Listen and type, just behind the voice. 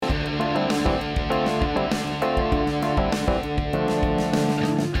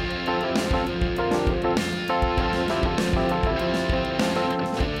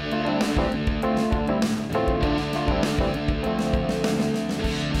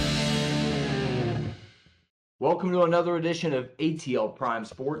Welcome to another edition of ATL Prime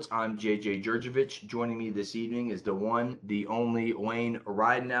Sports. I'm JJ Jurjevich. Joining me this evening is the one, the only Wayne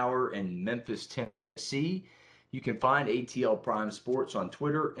Ridenauer in Memphis, Tennessee. You can find ATL Prime Sports on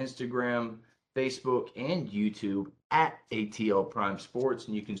Twitter, Instagram, Facebook, and YouTube at ATL Prime Sports.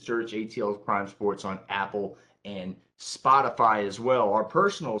 And you can search ATL Prime Sports on Apple and Spotify as well. Our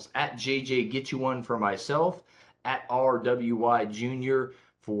personals at JJ Get You One for myself, at RWY Jr.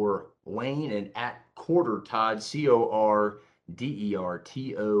 for Wayne, and at Quarter Todd, Cordertodd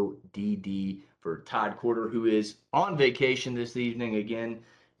for Todd Quarter, who is on vacation this evening again.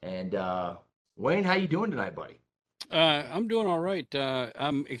 And Wayne, how you doing tonight, buddy? I'm doing all right.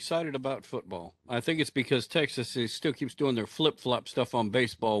 I'm excited about football. I think it's because Texas still keeps doing their flip-flop stuff on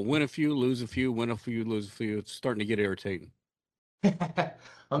baseball. Win a few, lose a few, win a few, lose a few. It's starting to get irritating.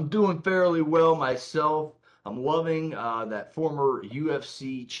 I'm doing fairly well myself. I'm loving that former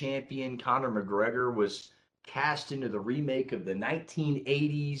UFC champion Conor McGregor was cast into the remake of the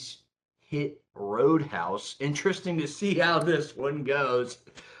 1980s hit Roadhouse. Interesting to see how this one goes.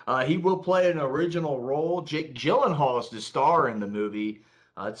 He will play an original role. Jake Gyllenhaal is the star in the movie.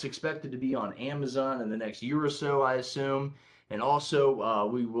 It's expected to be on Amazon in the next year or so, I assume. And also,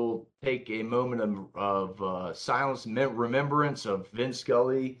 we will take a moment of silence and remembrance of Vin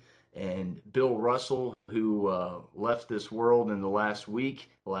Scully and Bill Russell, who left this world in the last week,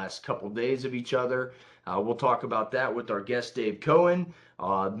 the last couple of days of each other. We'll talk about that with our guest, Dave Cohen.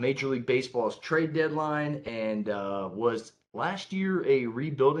 Major League Baseball's trade deadline, and was last year a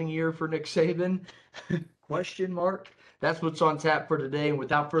rebuilding year for Nick Saban? Question mark. That's what's on tap for today. And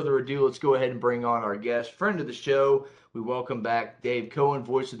without further ado, let's go ahead and bring on our guest, friend of the show. We welcome back Dave Cohen,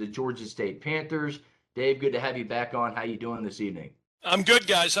 voice of the Georgia State Panthers. Dave, good to have you back on. How you doing this evening? I'm good,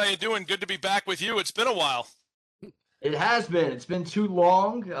 guys. How you doing? Good to be back with you. It's been a while. It has been. It's been too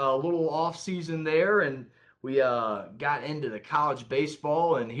long. A little off season there, and we got into the college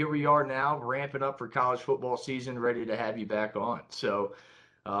baseball, and here we are now, ramping up for college football season, ready to have you back on. So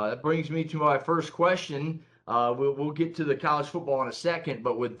that brings me to my first question. We'll get to the college football in a second,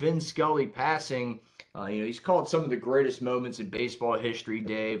 but with Vin Scully passing, he's called some of the greatest moments in baseball history,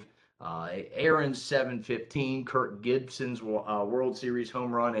 Dave. Aaron's 715, Kirk Gibson's World Series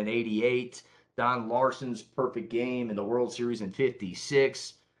home run in 88, Don Larson's perfect game in the World Series in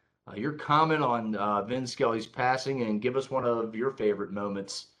 56. Your comment on Vin Scully's passing, and give us one of your favorite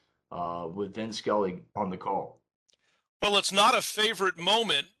moments with Vin Scully on the call. Well, it's not a favorite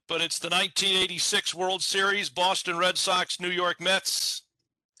moment, but it's the 1986 World Series, Boston Red Sox, New York Mets.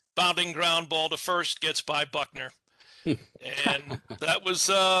 Bounding ground ball to first, gets by Buckner. And that was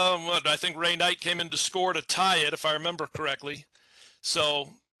what I think Ray Knight came in to score to tie it, if I remember correctly. So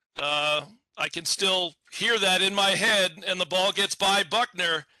I can still hear that in my head, and the ball gets by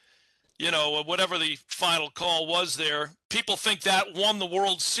Buckner. Whatever the final call was there. People think that won the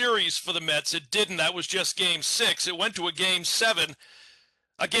World Series for the Mets. It didn't. That was just Game 6. It went to a Game 7.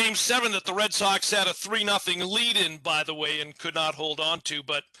 A Game 7 that the Red Sox had a 3-0 lead in, by the way, and could not hold on to.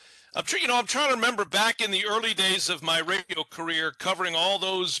 But I'm trying to remember back in the early days of my radio career, covering all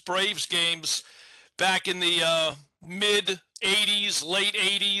those Braves games back in the mid 80s, late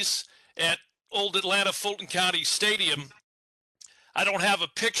 80s at old Atlanta Fulton County Stadium. I don't have a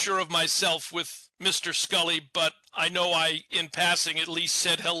picture of myself with Mr. Scully, but I know I, in passing, at least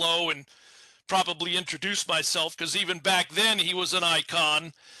said hello and probably introduced myself, because even back then he was an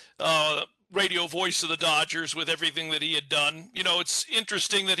icon, radio voice of the Dodgers with everything that he had done. It's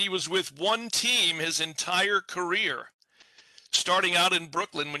interesting that he was with one team his entire career, starting out in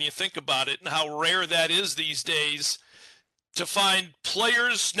Brooklyn, when you think about it, and how rare that is these days to find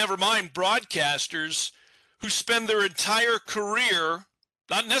players, never mind broadcasters, who spend their entire career,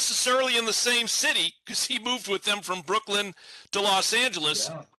 not necessarily in the same city, because he moved with them from Brooklyn to Los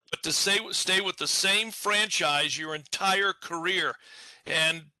Angeles, but to stay with the same franchise your entire career.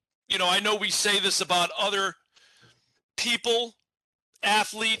 And, I know we say this about other people,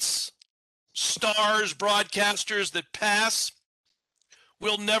 athletes, stars, broadcasters that pass.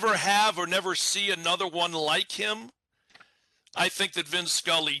 We'll never have or never see another one like him. I think that Vin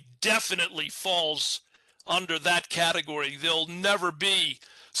Scully definitely falls under that category. There'll never be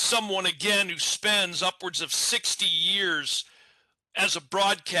someone again who spends upwards of 60 years as a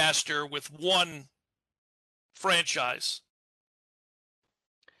broadcaster with one franchise.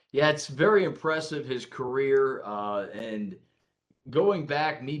 Yeah, it's very impressive, his career. And going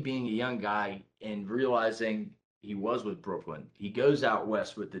back, me being a young guy and realizing he was with Brooklyn, he goes out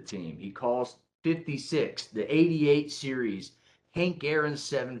west with the team. He calls 56, the 88 series, Hank Aaron's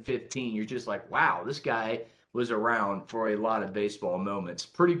 715. You're just like, wow, this guy was around for a lot of baseball moments.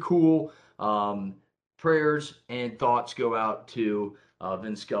 Pretty cool. prayers and thoughts go out to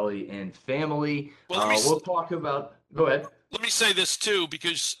Vin Scully and family. Well, We'll talk about. Go ahead. let me say this too,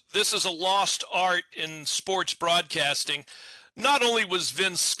 because this is a lost art in sports broadcasting. Not only was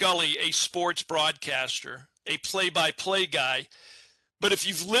Vin Scully a sports broadcaster, a play-by-play guy, but if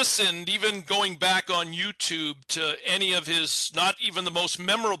you've listened, even going back on YouTube to any of his, not even the most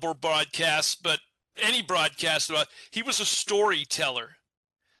memorable broadcasts, but any broadcast about, he was a storyteller.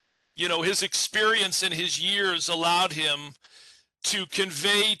 You know, his experience in his years allowed him to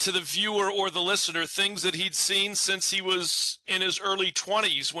convey to the viewer or the listener things that he'd seen since he was in his early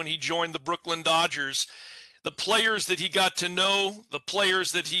 20s when he joined the Brooklyn Dodgers. The players that he got to know, the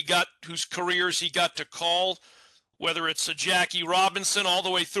players that he got, whose careers he got to call, whether it's a Jackie Robinson all the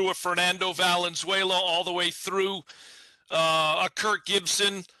way through a Fernando Valenzuela, all the way through a Kirk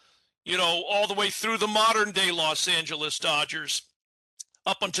Gibson, you know, all the way through the modern day Los Angeles Dodgers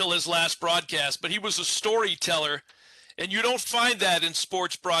up until his last broadcast. But he was a storyteller, and you don't find that in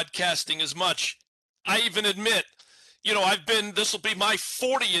sports broadcasting as much. I even admit, you know, this will be my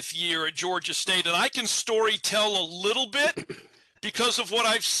 40th year at Georgia State, and I can story tell a little bit because of what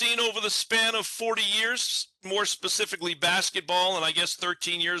I've seen over the span of 40 years, more specifically basketball, and I guess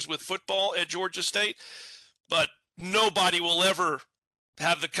 13 years with football at Georgia State. But nobody will ever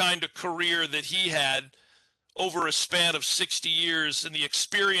have the kind of career that he had over a span of 60 years, and the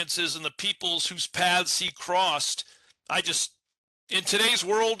experiences and the peoples whose paths he crossed. In today's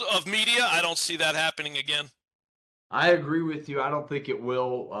world of media, I don't see that happening again. I agree with you. I don't think it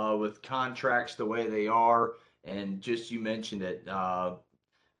will with contracts the way they are. And just you mentioned it,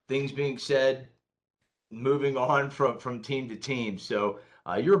 things being said, moving on from team to team. So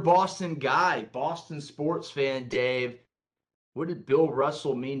you're a Boston guy, Boston sports fan, Dave. What did Bill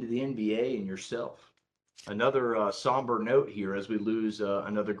Russell mean to the NBA and yourself? Another somber note here as we lose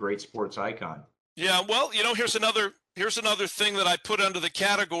another great sports icon. Yeah, well, you know, here's another thing that I put under the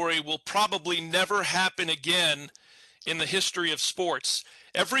category will probably never happen again in the history of sports.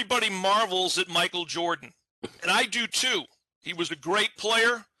 Everybody marvels at Michael Jordan, and I do too. He was a great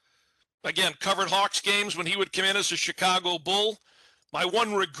player. Again, covered Hawks games when he would come in as a Chicago Bull. My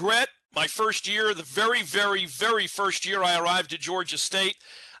one regret, my first year, the very, very, very first year I arrived at Georgia State,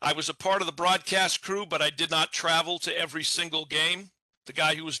 I was a part of the broadcast crew, but I did not travel to every single game. The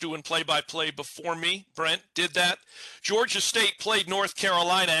guy who was doing play-by-play before me, Brent, did that. Georgia State played North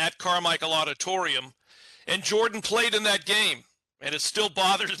Carolina at Carmichael Auditorium, and Jordan played in that game. And it still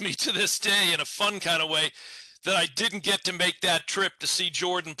bothers me to this day in a fun kind of way that I didn't get to make that trip to see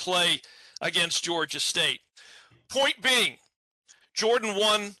Jordan play against Georgia State. Point being, Jordan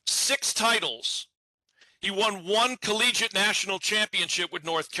won 6 titles. He won 1 collegiate national championship with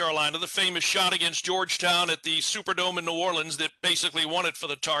North Carolina, the famous shot against Georgetown at the Superdome in New Orleans that basically won it for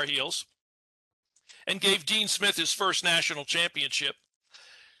the Tar Heels, and gave Dean Smith his first national championship.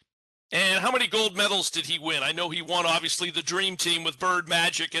 And how many gold medals did he win? I know he won, obviously, the Dream Team with Bird,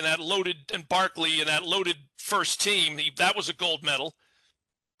 Magic, and Barkley and that loaded first team. That was a gold medal.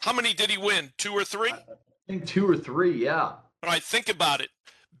 How many did he win? 2 or 3? I think 2 or 3, yeah. All right, think about it.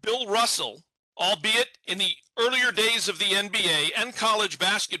 Bill Russell, albeit in the earlier days of the NBA and college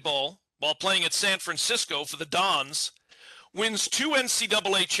basketball, while playing at San Francisco for the Dons, wins 2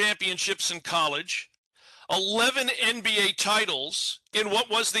 NCAA championships in college, 11 NBA titles in what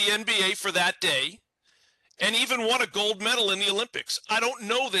was the NBA for that day, and even won a gold medal in the Olympics. I don't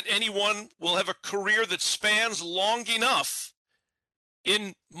know that anyone will have a career that spans long enough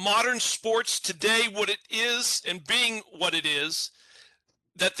in modern sports today, what it is and being what it is,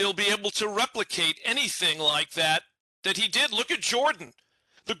 that they'll be able to replicate anything like that he did. Look at Jordan,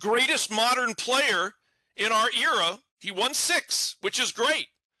 the greatest modern player in our era. He won 6, which is great,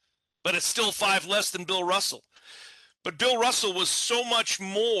 but it's still 5 less than Bill Russell. But Bill Russell was so much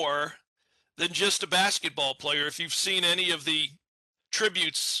more than just a basketball player. If you've seen any of the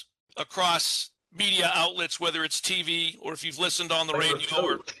tributes across media outlets, whether it's TV or if you've listened on the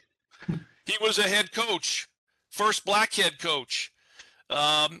radio, he was a head coach, first black head coach.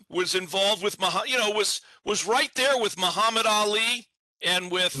 Was involved with, was right there with Muhammad Ali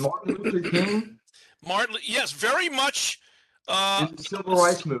and with Martin Luther King. Yes, very much. In the civil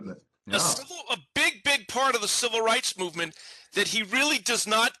rights movement. Yeah. A big, big part of the civil rights movement that he really does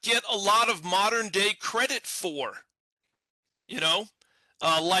not get a lot of modern day credit for.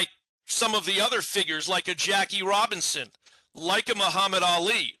 Like some of the other figures, like a Jackie Robinson, like a Muhammad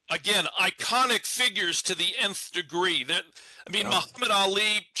Ali. Again, iconic figures to the nth degree. Muhammad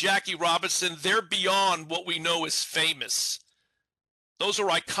Ali, Jackie Robinson, they're beyond what we know as famous. Those are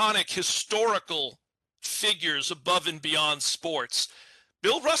iconic, historical figures above and beyond sports.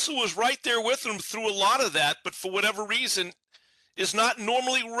 Bill Russell was right there with him through a lot of that, but for whatever reason is not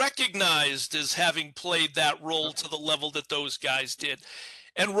normally recognized as having played that role to the level that those guys did.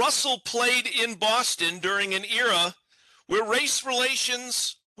 And Russell played in Boston during an era where race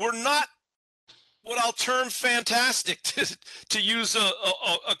relations were not what I'll term fantastic, to use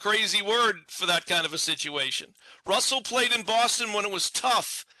a crazy word for that kind of a situation. Russell played in Boston when it was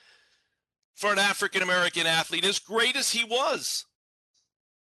tough for an African-American athlete, as great as he was.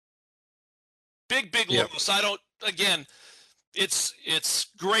 Big loss. It's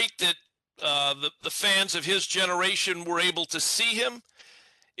great that the fans of his generation were able to see him.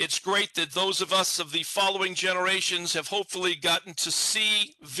 It's great that those of us of the following generations have hopefully gotten to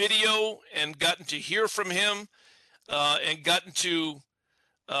see video and gotten to hear from him and gotten to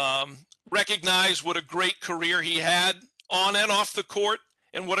recognize what a great career he had on and off the court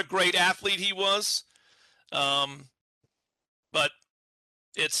and what a great athlete he was. But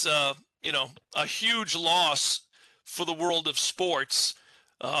it's, a huge loss for the world of sports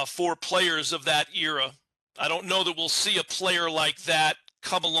for players of that era. I don't know that we'll see a player like that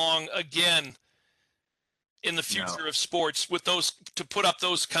come along again in the future of sports with those, to put up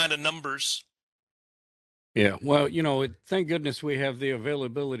those kind of numbers. Yeah, well, thank goodness we have the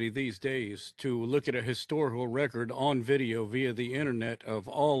availability these days to look at a historical record on video via the internet of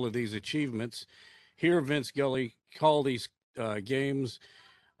all of these achievements. Hear Vin Scully call these games,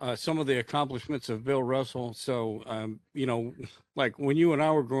 some of the accomplishments of Bill Russell. So, like when you and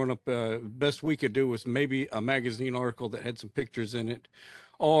I were growing up, best we could do was maybe a magazine article that had some pictures in it,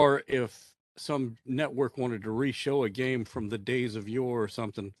 or if some network wanted to re-show a game from the days of yore or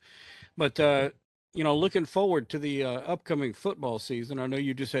something. But, looking forward to the upcoming football season. I know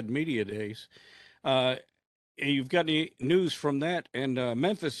you just had media days. You've got any news from that? And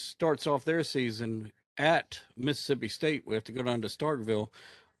Memphis starts off their season at Mississippi State. We have to go down to Starkville.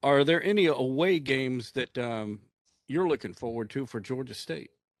 Are there any away games that you're looking forward to for Georgia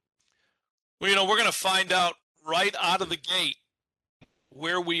State? Well, we're going to find out right out of the gate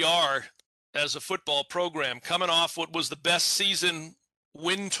where we are as a football program, coming off what was the best season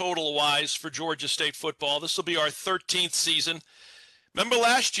win total wise for Georgia State football. This will be our 13th season. Remember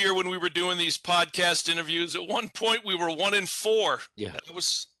last year when we were doing these podcast interviews, at one point we were 1-4. Yeah. I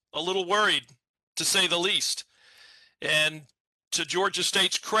was a little worried, to say the least. And to Georgia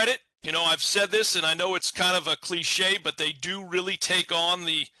State's credit, I've said this, and I know it's kind of a cliche, but they do really take on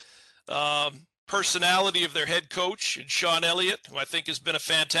the personality of their head coach, and Sean Elliott, who I think has been a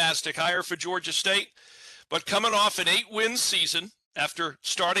fantastic hire for Georgia State. But coming off an 8-win season after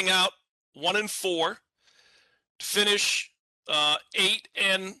starting out 1-4, to finish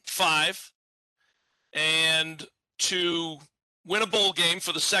 8-5, and to win a bowl game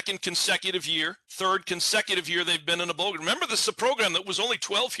for the third consecutive year they've been in a bowl game. Remember, this is a program that was only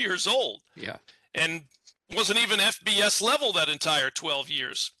 12 years old. Yeah. And wasn't even FBS level that entire 12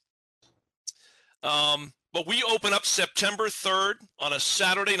 years. But we open up September 3rd on a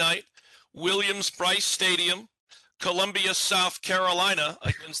Saturday night, Williams-Brice Stadium, Columbia, South Carolina,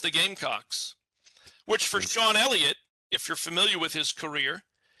 against the Gamecocks, which for Sean Elliott, if you're familiar with his career,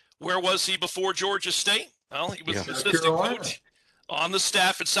 where was he before Georgia State? Well, he was an assistant coach on the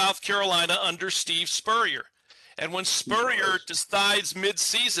staff at South Carolina under Steve Spurrier. And when Spurrier decides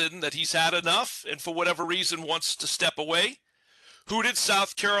mid-season that he's had enough and for whatever reason wants to step away, who did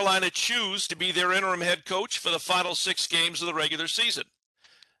South Carolina choose to be their interim head coach for the final 6 games of the regular season?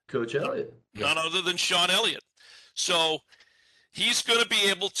 Coach Elliott. None other than Sean Elliott. So he's going to be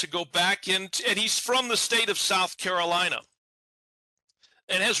able to go back into, and he's from the state of South Carolina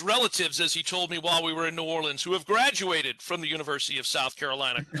and has relatives, as he told me while we were in New Orleans, who have graduated from the University of South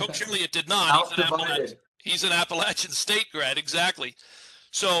Carolina. Coach Elliott did not. He's an Appalachian State grad, exactly.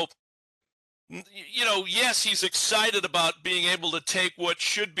 So, yes, he's excited about being able to take what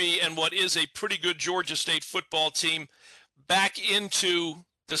should be and what is a pretty good Georgia State football team back into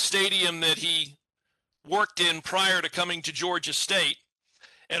the stadium that he worked in prior to coming to Georgia State,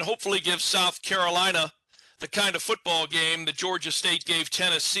 and hopefully give South Carolina the kind of football game that Georgia State gave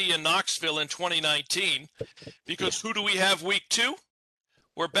Tennessee and Knoxville in 2019. Because who do we have week 2?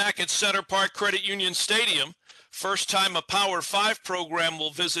 We're back at Center Park Credit Union Stadium. First time a Power 5 program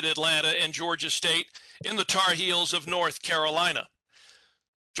will visit Atlanta and Georgia State in the Tar Heels of North Carolina.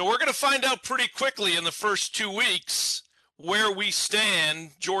 So we're going to find out pretty quickly in the first 2 weeks where we stand,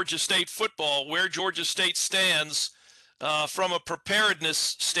 Georgia State football, where Georgia State stands from a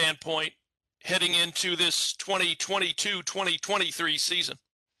preparedness standpoint heading into this 2022-2023 season.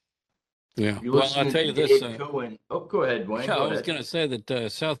 Yeah. You're Well, I'll listening tell to you this. Dave Cohen. Oh, go ahead, Wayne. Yeah, Go I was ahead. going to say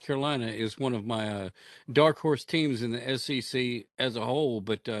that South Carolina is one of my dark horse teams in the SEC as a whole,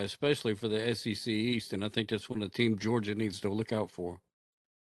 but especially for the SEC East. And I think that's one of the teams Georgia needs to look out for.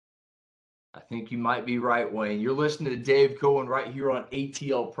 I think you might be right, Wayne. You're listening to Dave Cohen right here on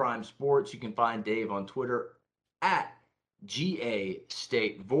ATL Prime Sports. You can find Dave on Twitter at GA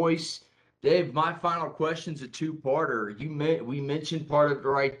State Voice. Dave, my final question's a two-parter. We mentioned part of it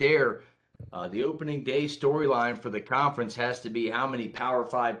right there. The opening day storyline for the conference has to be how many Power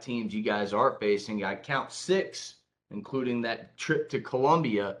Five teams you guys are facing. I count 6, including that trip to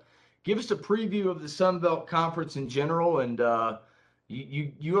Columbia. Give us a preview of the SunBelt Conference in general, and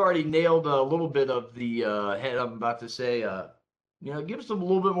you already nailed a little bit of the head I'm about to say. Give us a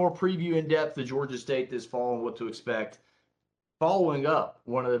little bit more preview in depth of Georgia State this fall and what to expect. Following up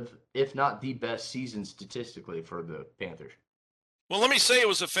one of, if not the best season statistically for the Panthers. Well, let me say it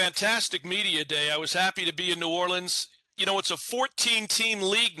was a fantastic media day. I was happy to be in New Orleans. It's a 14-team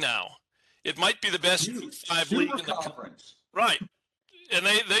league now. It might be the best five league in the conference. Right. And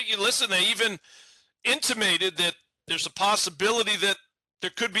they listen, they even intimated that there's a possibility that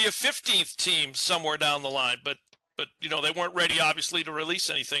there could be a 15th team somewhere down the line, but they weren't ready obviously to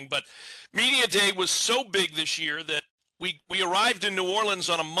release anything. But media day was so big this year that we arrived in New Orleans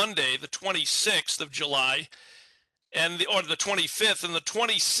on a Monday, the 26th of July, or the 25th, and the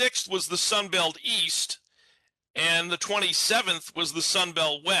 26th was the SunBelt East, and the 27th was the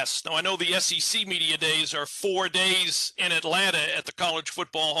SunBelt West. Now, I know the SEC media days are 4 days in Atlanta at the College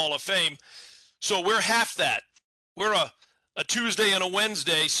Football Hall of Fame, so we're half that. We're a Tuesday and a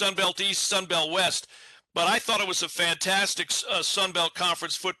Wednesday, SunBelt East, SunBelt West. But I thought it was a fantastic SunBelt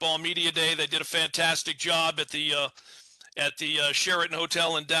Conference football media day. They did a fantastic job at the Sheraton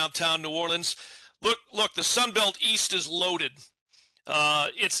Hotel in downtown New Orleans. Look, the SunBelt East is loaded. I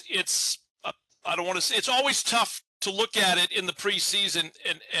don't want to say, it's always tough to look at it in the preseason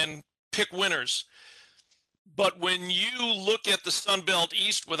and pick winners. But when you look at the SunBelt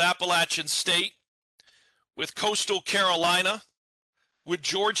East with Appalachian State, with Coastal Carolina, with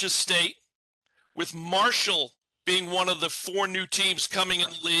Georgia State, with Marshall being one of the 4 new teams coming in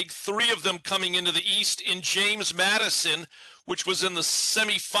the league, 3 of them coming into the East in James Madison, which was in the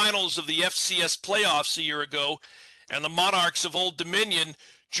semifinals of the FCS playoffs a year ago, and the Monarchs of Old Dominion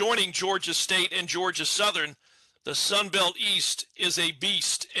joining Georgia State and Georgia Southern. The SunBelt East is a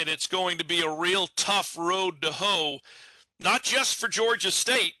beast, and it's going to be a real tough road to hoe, not just for Georgia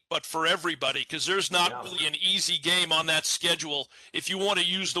State, but for everybody, because there's not really an easy game on that schedule, if you want to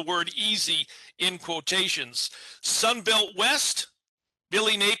use the word easy in quotations. SunBelt West,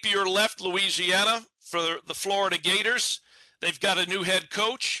 Billy Napier left Louisiana for the Florida Gators. They've got a new head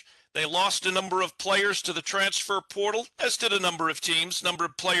coach. They lost a number of players to the transfer portal, as did a number of teams, number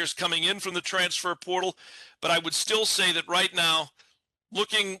of players coming in from the transfer portal. But I would still say that right now,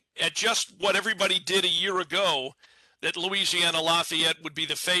 looking at just what everybody did a year ago, that Louisiana Lafayette would be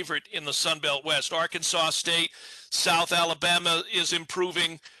the favorite in the SunBelt West. Arkansas State, South Alabama is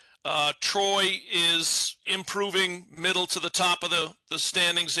improving. Troy is improving, middle to the top of the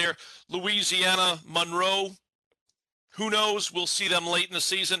standings there. Louisiana, Monroe, who knows? We'll see them late in the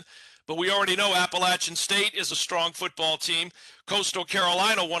season. But we already know Appalachian State is a strong football team. Coastal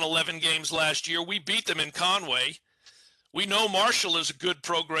Carolina won 11 games last year. We beat them in Conway. We know Marshall is a good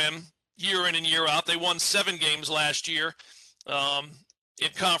program year in and year out. They won 7 games last year in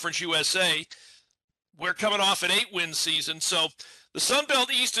Conference USA. We're coming off an 8-win season. So the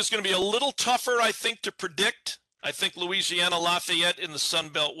SunBelt East is going to be a little tougher, I think, to predict. I think Louisiana Lafayette in the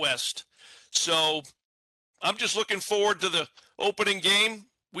SunBelt West. So I'm just looking forward to the opening game.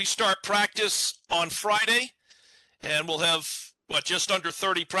 We start practice on Friday, and we'll have, just under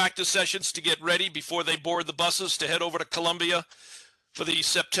 30 practice sessions to get ready before they board the buses to head over to Columbia for the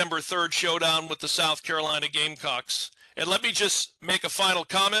September 3rd showdown with the South Carolina Gamecocks. And let me just make a final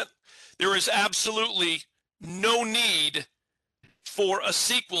comment. There is absolutely no need for a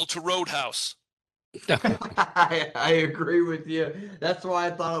sequel to Roadhouse. I agree with you. That's why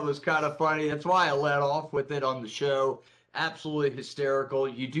I thought it was kind of funny. That's why I let off with it on the show. Absolutely hysterical.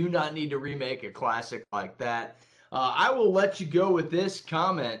 You do not need to remake a classic like that. I will let you go with this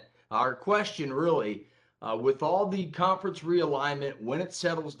comment, or question really. With all the conference realignment, when it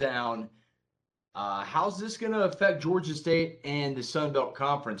settles down, how's this going to affect Georgia State and the Sun Belt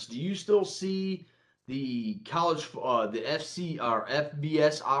Conference? Do you still see the college, the FC or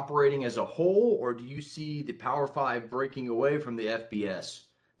FBS operating as a whole, or do you see the Power Five breaking away from the FBS?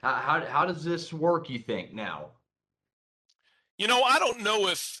 How does this work, you think, now? I don't know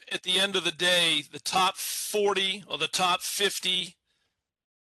if at the end of the day, the top 40 or the top 50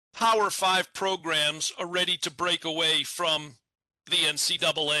 Power 5 programs are ready to break away from the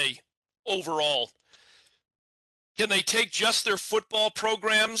NCAA overall? Can they take just their football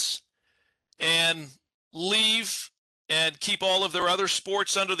programs and leave and keep all of their other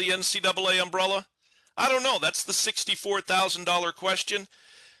sports under the NCAA umbrella? I don't know. That's the $64,000 question.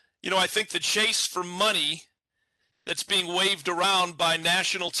 I think the chase for money that's being waved around by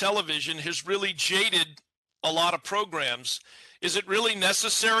national television has really jaded a lot of programs. Is it really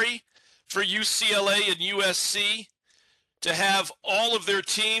necessary for UCLA and USC to have all of their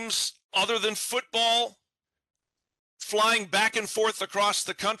teams other than football flying back and forth across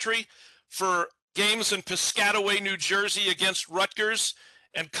the country for games in Piscataway, New Jersey against Rutgers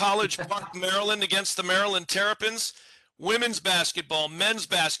and College Park, Maryland against the Maryland Terrapins? Women's basketball, men's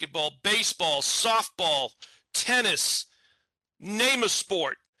basketball, baseball, softball, tennis, name a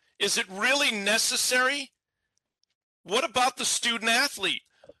sport. Is it really necessary? What about the student athlete?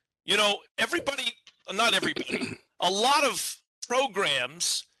 Everybody, not everybody, a lot of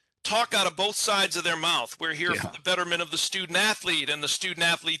programs talk out of both sides of their mouth. We're here for the betterment of the student athlete and the student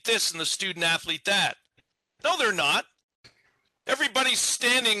athlete this and the student athlete that. No, they're not. Everybody's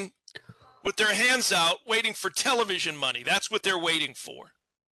standing with their hands out waiting for television money. That's what they're waiting for.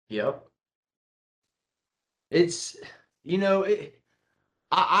 Yep. It's,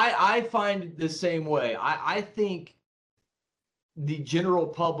 I find it the same way. I think the general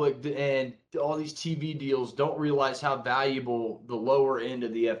public and all these TV deals don't realize how valuable the lower end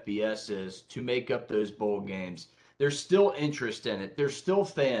of the FBS is to make up those bowl games. There's still interest in it. There's still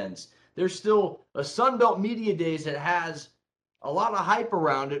fans. There's still a SunBelt Media Days that has a lot of hype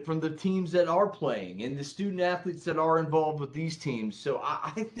around it from the teams that are playing and the student athletes that are involved with these teams. So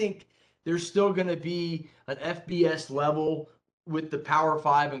I think there's still going to be an FBS level with the Power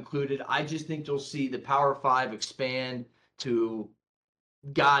 5 included. I just think you'll see the Power 5 expand to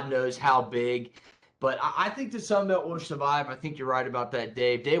God knows how big. But I think the Sunbelt will survive. I think you're right about that,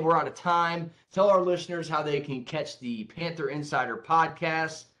 Dave. Dave, we're out of time. Tell our listeners how they can catch the Panther Insider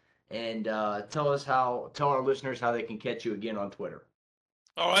podcast, and tell our listeners how they can catch you again on Twitter.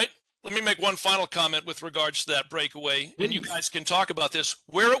 All right. Let me make one final comment with regards to that breakaway, and you guys can talk about this.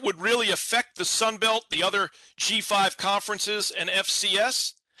 Where it would really affect the Sun Belt, the other G5 conferences, and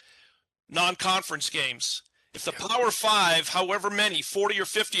FCS, non-conference games. If the Power 5, however many, 40 or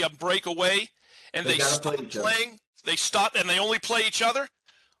 50 of them break away, and they stop playing, and they only play each other,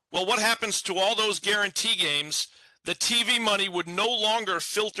 well, what happens to all those guarantee games? The TV money would no longer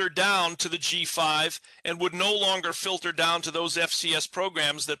filter down to the G5 and would no longer filter down to those FCS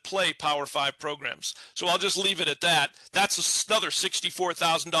programs that play Power 5 programs. So I'll just leave it at that. That's another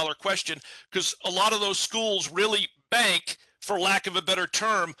 $64,000 question, because a lot of those schools really bank, for lack of a better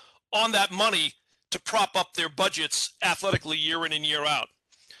term, on that money to prop up their budgets athletically year in and year out.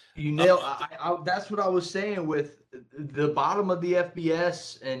 You nailed. That's what I was saying with the bottom of the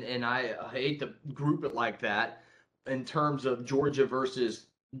FBS, and I hate to group it like that in terms of Georgia versus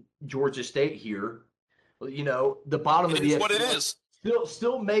Georgia State here. The bottom of the what it FBS is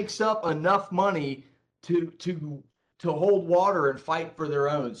still makes up enough money to hold water and fight for their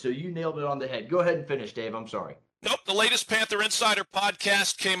own. So you nailed it on the head. Go ahead and finish, Dave. I'm sorry. Nope. The latest Panther Insider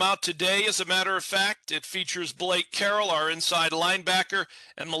podcast came out today, as a matter of fact. It features Blake Carroll, our inside linebacker,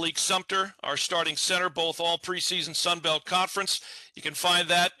 and Malik Sumter, our starting center, both all preseason Sunbelt Conference. You can find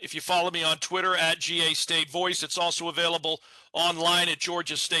that if you follow me on Twitter at GA State Voice. It's also available online at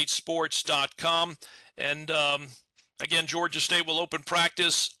georgiastatesports.com. And again, Georgia State will open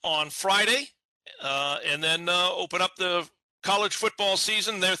practice on Friday and then open up the college football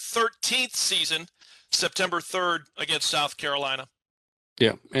season, their 13th season, September 3rd against South Carolina.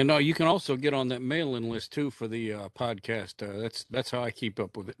 Yeah, and you can also get on that mailing list too for the podcast. That's how I keep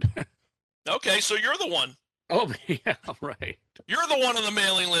up with it. Okay, so you're the one. Oh, yeah, right. You're the one on the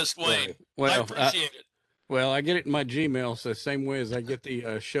mailing list, Wayne. Right. Well, I appreciate it. Well, I get it in my Gmail, so the same way as I get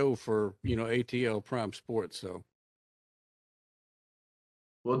the show for ATL Prime Sports. So.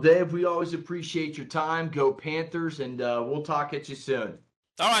 Well, Dave, we always appreciate your time. Go Panthers, and we'll talk at you soon.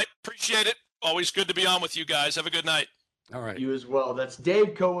 All right, appreciate it. Always good to be on with you guys. Have a good night. All right. You as well. That's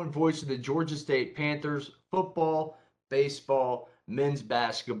Dave Cohen, voice of the Georgia State Panthers, football, baseball, men's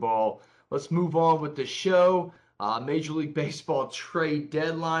basketball. Let's move on with the show. Major League Baseball trade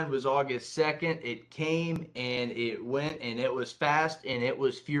deadline was August 2nd. It came and it went, and it was fast and it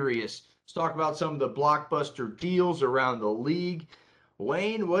was furious. Let's talk about some of the blockbuster deals around the league.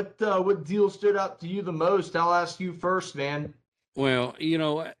 Wayne, what deal stood out to you the most? I'll ask you first, man. Well,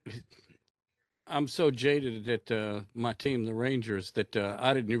 I'm so jaded at my team, the Rangers, that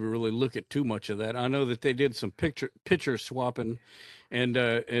I didn't even really look at too much of that. I know that they did some pitcher swapping And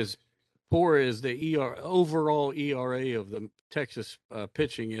as poor as the overall ERA of the Texas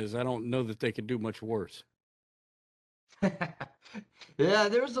pitching is, I don't know that they could do much worse. Yeah,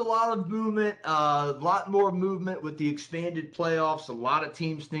 there's a lot of movement, a lot more movement with the expanded playoffs. A lot of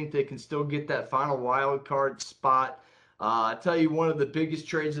teams think they can still get that final wild card spot. I tell you, one of the biggest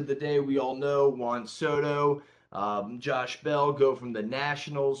trades of the day, we all know Juan Soto, Josh Bell go from the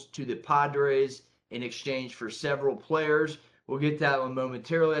Nationals to the Padres in exchange for several players. We'll get that one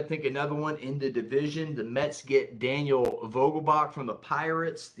momentarily. I think another one in the division, the Mets get Daniel Vogelbach from the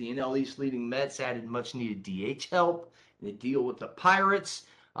Pirates. The NL East leading Mets added much needed DH help. They deal with the Pirates.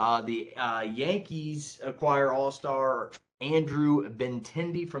 The Yankees acquire all-star Andrew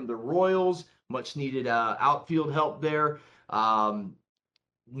Benintendi from the Royals. Much needed outfield help there.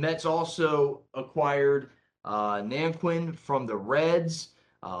 Mets also acquired Nanquin from the Reds.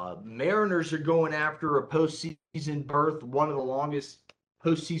 Mariners are going after a postseason berth, one of the longest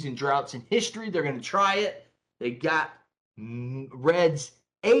postseason droughts in history. They're going to try it. They got Reds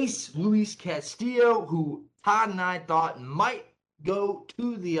ace Luis Castillo, who Todd and I thought might go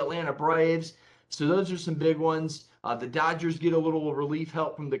to the Atlanta Braves. So those are some big ones. The Dodgers get a little relief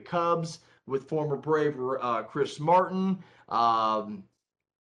help from the Cubs with former Brave Chris Martin.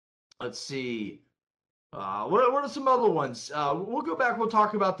 Let's see. What are some other ones? We'll go back. We'll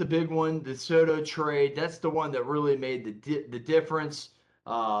talk about the big one, the Soto trade. That's the one that really made the difference.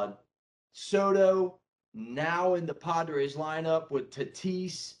 Soto now in the Padres lineup with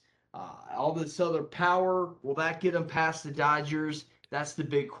Tatis. All this other power, will that get them past the Dodgers? That's the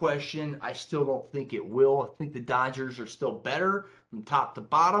big question. I still don't think it will. I think the Dodgers are still better from top to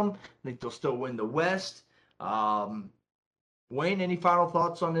bottom. I think they'll still win the West. Wayne, any final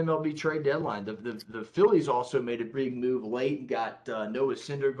thoughts on MLB Trade Deadline? The Phillies also made a big move late and got Noah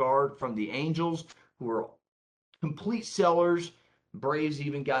Syndergaard from the Angels, who are complete sellers. Braves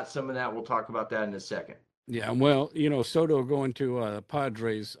even got some of that. We'll talk about that in a second. Yeah, well, Soto going to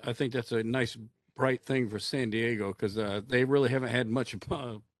Padres, I think that's a nice, bright thing for San Diego because they really haven't had much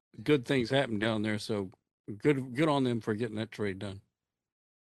good things happen down there. So good on them for getting that trade done.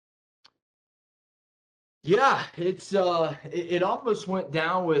 Yeah, it almost went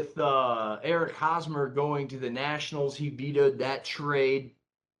down with Eric Hosmer going to the Nationals. He vetoed that trade.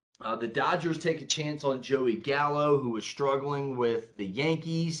 The Dodgers take a chance on Joey Gallo, who was struggling with the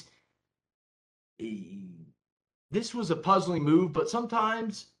Yankees. This was a puzzling move, but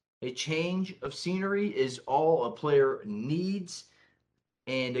sometimes a change of scenery is all a player needs.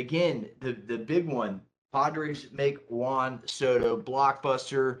 And again, the big one, Padres make Juan Soto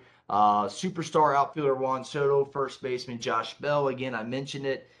blockbuster. Superstar outfielder Juan Soto, first baseman Josh Bell. Again, I mentioned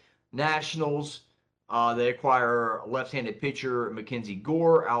it. Nationals, they acquire left-handed pitcher Mackenzie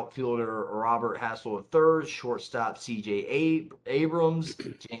Gore, outfielder Robert Hassel III, shortstop C.J. Abrams,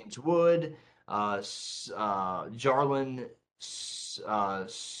 James Wood, Jarlin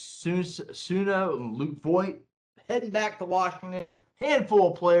Suna, Luke Voigt, heading back to Washington.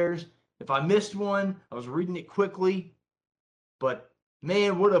 Handful of players. If I missed one, I was reading it quickly. But,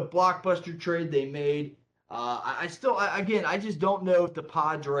 man, what a blockbuster trade they made. I just don't know if the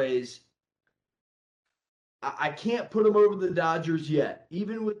Padres – I can't put them over the Dodgers yet.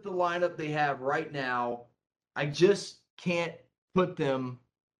 Even with the lineup they have right now, I just can't put them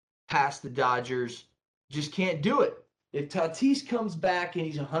past the Dodgers. Just can't do it. If Tatis comes back and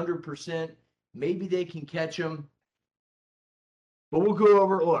he's 100%, maybe they can catch him. But we'll go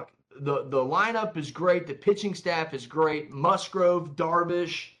over, look, the lineup is great. The pitching staff is great. Musgrove,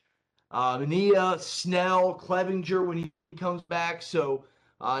 Darvish, Mania, Snell, Clevinger when he comes back. So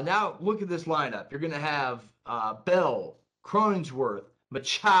now look at this lineup. You're going to have Bell, Croningsworth,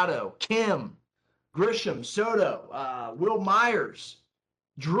 Machado, Kim, Grisham, Soto, Will Myers,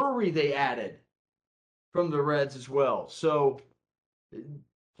 Drury they added from the Reds as well. So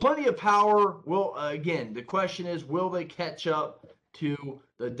plenty of power. Again, the question is, will they catch up to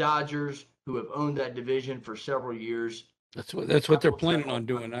the Dodgers, who have owned that division for several years? That's what they're planning on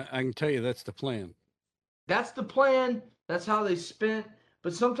doing. I can tell you that's the plan. That's the plan. That's how they spent.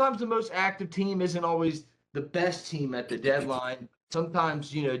 But sometimes the most active team isn't always the best team at the deadline. Sometimes,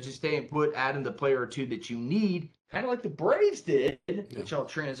 just staying put, adding the player or two that you need, kind of like the Braves did, which I'll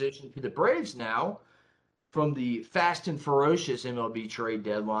transition to the Braves now from the fast and ferocious MLB trade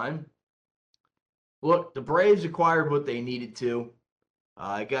deadline. Look, the Braves acquired what they needed to.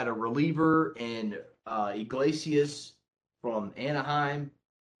 I got a reliever in Iglesias from Anaheim,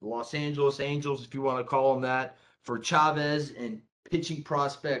 Los Angeles Angels, if you want to call them that, for Chavez and pitching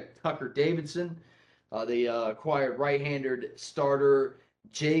prospect Tucker Davidson. They acquired right-handed starter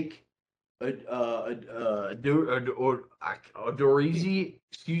Jake Dorizi,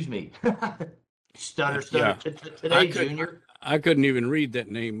 excuse me. Stutter Yeah, I today, could Junior. I couldn't even read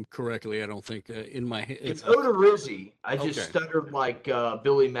that name correctly. I don't think in my head. It's Odorizzi. I just Okay. stuttered like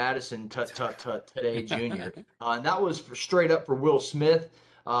Billy Madison, tut tut tut today, Junior. And that was straight up for Will Smith.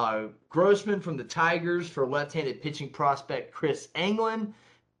 Grossman from the Tigers for left-handed pitching prospect Chris Anglin.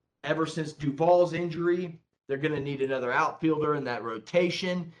 Ever since Duvall's injury, they're going to need another outfielder in that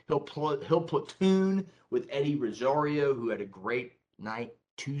rotation. He'll platoon with Eddie Rosario, who had a great night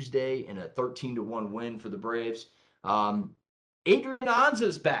Tuesday in a 13-1 win for the Braves. Adrian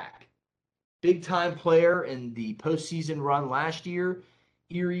Anza's back. Big time player in the postseason run last year.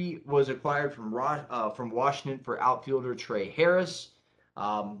 Erie was acquired from Washington for outfielder Trey Harris.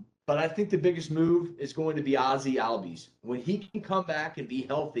 But I think the biggest move is going to be Ozzie Albies. When he can come back and be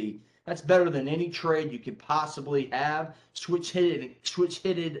healthy, that's better than any trade you could possibly have. Switch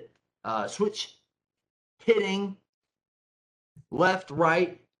hitting, left,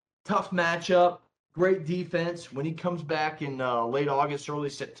 right, tough matchup, great defense. When he comes back in late August, early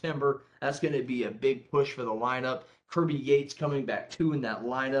September, that's going to be a big push for the lineup. Kirby Yates coming back too in that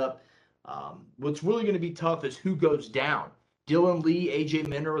lineup. What's really going to be tough is who goes down. Dylan Lee, AJ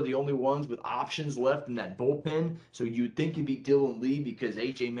Minter are the only ones with options left in that bullpen. So you'd think it'd be Dylan Lee because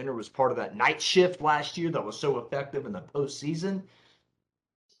AJ Minter was part of that night shift last year that was so effective in the postseason.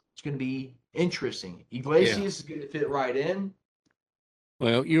 It's going to be interesting. Iglesias is going to fit right in.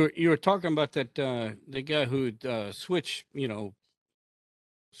 Well, you were talking about that the guy who'd switch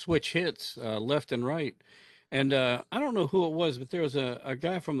hits left and right, and I don't know who it was, but there was a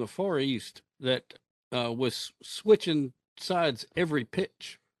guy from the Far East that was switching sides every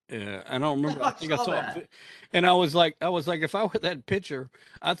pitch. I don't remember. I think I saw that. it, and I was like, if I were that pitcher,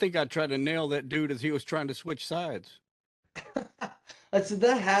 I think I'd try to nail that dude as he was trying to switch sides. I said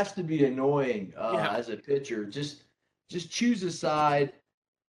that has to be annoying Yeah. as a pitcher. Just choose a side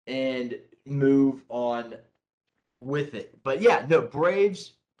and move on with it. But yeah, no,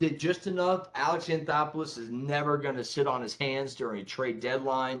 Braves did just enough. Alex Anthopoulos is never going to sit on his hands during a trade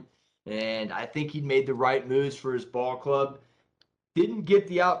deadline, and I think he made the right moves for his ball club. Didn't get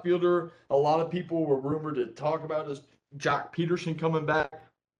the outfielder a lot of people were rumored to talk about is Jock Peterson coming back.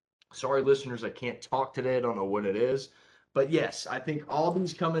 Sorry, listeners, I can't talk today. I don't know what it is. But yes, I think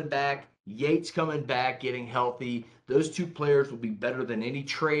Albany's coming back. Yates coming back, getting healthy. Those two players will be better than any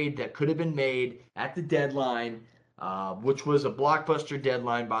trade that could have been made at the deadline, which was a blockbuster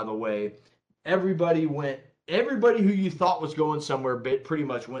deadline, by the way. Everybody who you thought was going somewhere pretty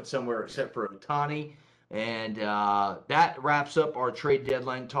much went somewhere except for Ohtani. And that wraps up our trade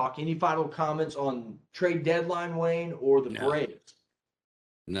deadline talk. Any final comments on trade deadline, Wayne, or the Braves?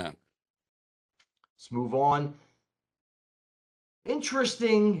 No. Let's move on.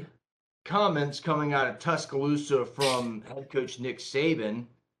 Interesting comments coming out of Tuscaloosa from head coach Nick Saban.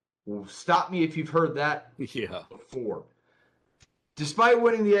 Well, stop me if you've heard that before. Despite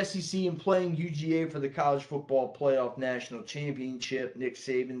winning the SEC and playing UGA for the College Football Playoff National Championship, Nick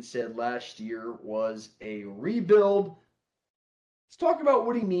Saban said last year was a rebuild. Let's talk about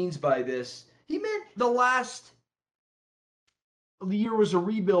what he means by this. He meant the year was a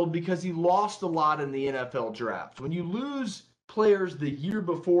rebuild because he lost a lot in the NFL draft. When you lose players the year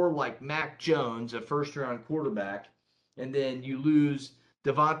before, like Mac Jones, a first-round quarterback, and then you lose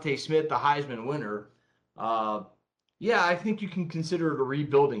Devontae Smith, the Heisman winner, yeah, I think you can consider it a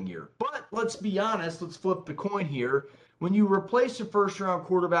rebuilding year. But let's be honest, let's flip the coin here. When you replace a first-round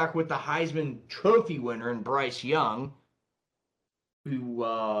quarterback with the Heisman Trophy winner in Bryce Young, who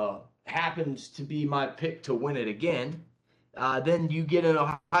happens to be my pick to win it again, then you get an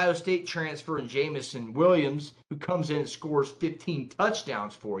Ohio State transfer in Jamison Williams, who comes in and scores 15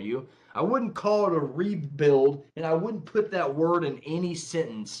 touchdowns for you. I wouldn't call it a rebuild, and I wouldn't put that word in any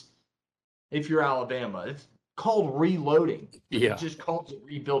sentence if you're Alabama. It's called reloading. Yeah. It just calls it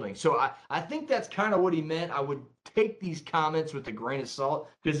rebuilding. So I think that's kind of what he meant. I would take these comments with a grain of salt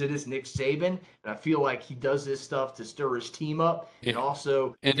because it is Nick Saban, and I feel like he does this stuff to stir his team up and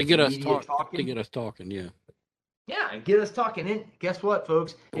also and to get us talking. To get us talking, yeah. Yeah, and get us talking. And guess what,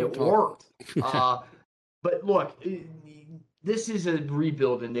 folks? It worked. But look, this is a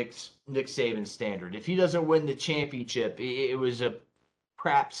rebuild in Nick Saban's standard. If he doesn't win the championship, it was a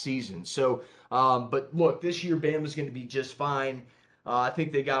crap season. So, but look, this year Bama's going to be just fine. I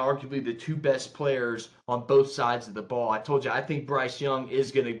think they got arguably the two best players on both sides of the ball. I told you, I think Bryce Young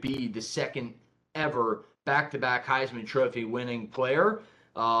is going to be the second ever back-to-back Heisman Trophy winning player,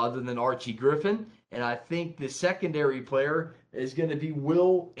 other than Archie Griffin. And I think the secondary player is going to be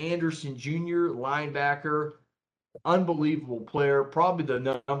Will Anderson Jr., linebacker. unbelievable player, probably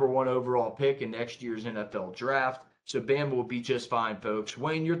the number one overall pick in next year's NFL draft. So Bama will be just fine, folks.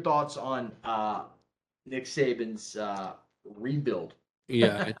 Wayne, your thoughts on Nick Saban's rebuild?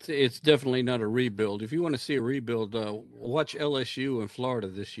 Yeah, it's definitely not a rebuild. If you want to see a rebuild, watch LSU in Florida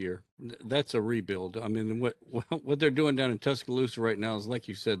this year. That's a rebuild. I mean, what they're doing down in Tuscaloosa right now is, like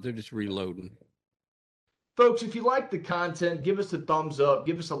you said, they're just reloading. Folks, if you like the content, give us a thumbs up,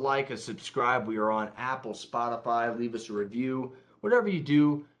 give us a like, a subscribe. We are on Apple, Spotify. Leave us a review. Whatever you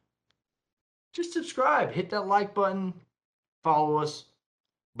do, just subscribe. Hit that like button. Follow us.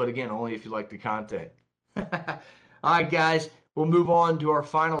 But again, only if you like the content. All right, guys, we'll move on to our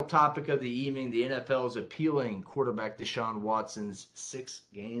final topic of the evening. The NFL is appealing quarterback Deshaun Watson's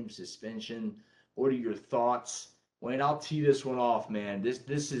 6-game suspension. What are your thoughts? Wayne, I'll tee this one off, man. This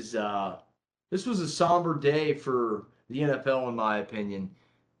was a somber day for the NFL, in my opinion.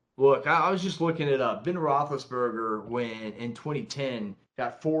 Look, I was just looking it up. Ben Roethlisberger, when in 2010,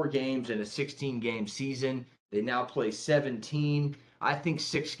 got 4 games in a 16-game season. They now play 17. I think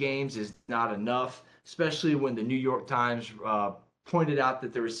 6 games is not enough, especially when the New York Times pointed out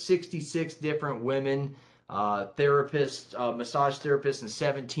that there were 66 different women therapists, massage therapists in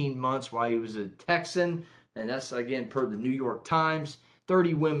 17 months while he was a Texan. And that's, again, per the New York Times.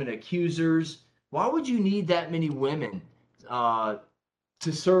 30 women accusers. Why would you need that many women to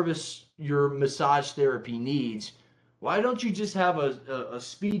service your massage therapy needs? Why don't you just have a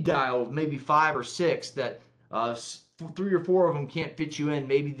speed dial of maybe 5 or 6 that 3 or 4 of them can't fit you in,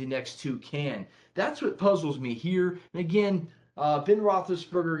 maybe the next 2 can? That's what puzzles me here. And again, Ben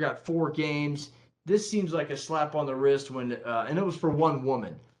Roethlisberger got 4 games. This seems like a slap on the wrist and it was for 1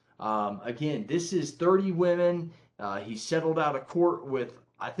 woman. Again, this is 30 women. He settled out of court with,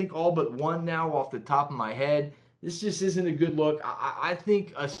 I think, all but 1 now off the top of my head. This just isn't a good look. I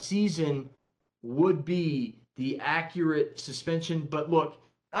think a season would be the accurate suspension. But look,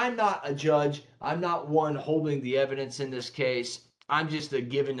 I'm not a judge. I'm not one holding the evidence in this case. I'm just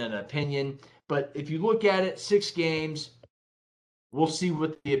giving an opinion. But if you look at it, 6 games, we'll see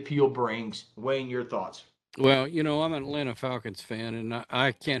what the appeal brings. Wayne, your thoughts? Well, I'm an Atlanta Falcons fan, and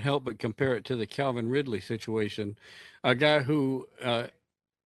I can't help but compare it to the Calvin Ridley situation. A guy who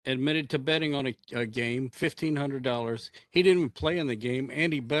admitted to betting on a game, $1,500. He didn't even play in the game,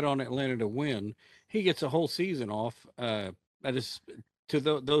 and he bet on Atlanta to win. He gets a whole season off. Those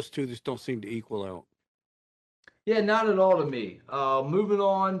two just don't seem to equal out. Yeah, not at all to me. Moving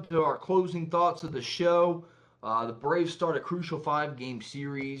on to our closing thoughts of the show. The Braves start a crucial 5-game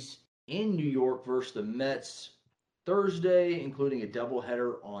series in New York versus the Mets Thursday, including a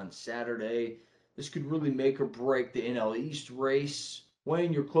doubleheader on Saturday. This could really make or break the NL East race.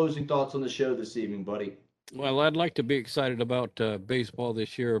 Wayne, your closing thoughts on the show this evening, buddy? Well, I'd like to be excited about baseball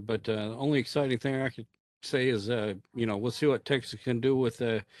this year, but the only exciting thing I could say is, we'll see what Texas can do with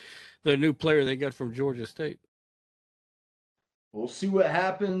the new player they got from Georgia State. We'll see what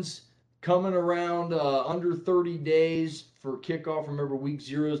happens. Coming around under 30 days for kickoff. Remember, week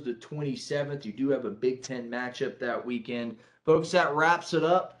 0 is the 27th. You do have a Big Ten matchup that weekend. Folks, that wraps it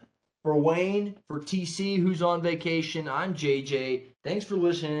up. For Wayne, for TC, who's on vacation, I'm JJ. Thanks for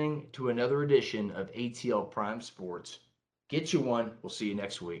listening to another edition of ATL Prime Sports. Get you one. We'll see you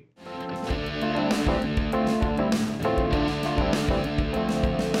next week.